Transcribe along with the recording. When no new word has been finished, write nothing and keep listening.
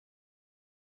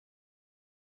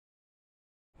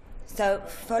So,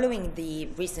 following the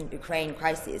recent Ukraine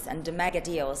crisis and the mega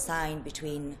deal signed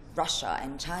between Russia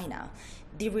and China,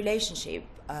 the relationship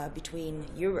between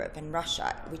Europe and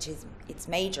Russia, which is its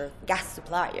major gas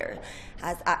supplier,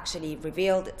 has actually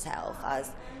revealed itself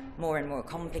as more and more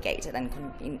complicated, and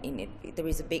there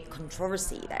is a big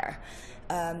controversy there.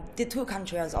 The two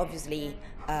countries are obviously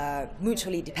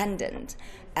mutually dependent,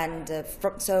 and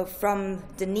from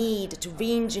the need to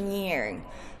re-engineer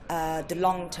the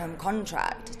long-term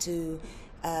contract to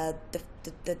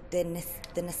the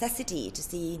necessity to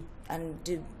see and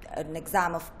do an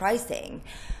exam of pricing,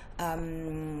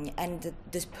 and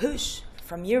this push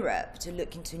from Europe to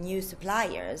look into new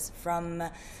suppliers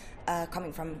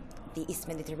coming from the East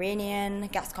Mediterranean,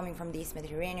 gas coming from the East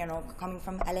Mediterranean, or coming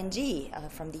from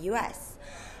LNG from the US.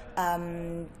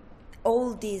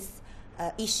 All these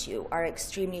issues are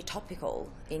extremely topical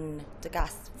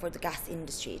for the gas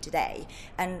industry today,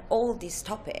 and all these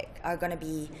topics are going to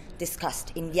be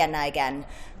discussed in Vienna again,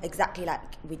 exactly like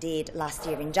we did last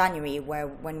year in January,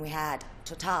 when we had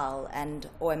Total and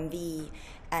OMV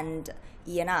and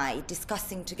Eni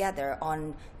discussing together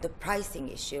on the pricing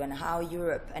issue and how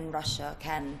Europe and Russia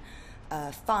can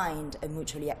find a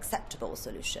mutually acceptable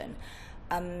solution.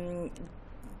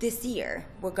 This year,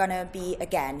 we're going to be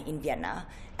again in Vienna,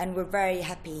 and we're very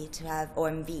happy to have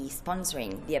OMV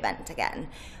sponsoring the event again.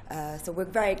 So we're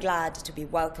very glad to be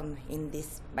welcome in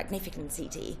this magnificent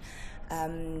city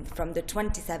from the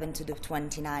 27th to the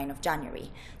 29th of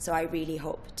January. So I really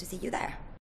hope to see you there.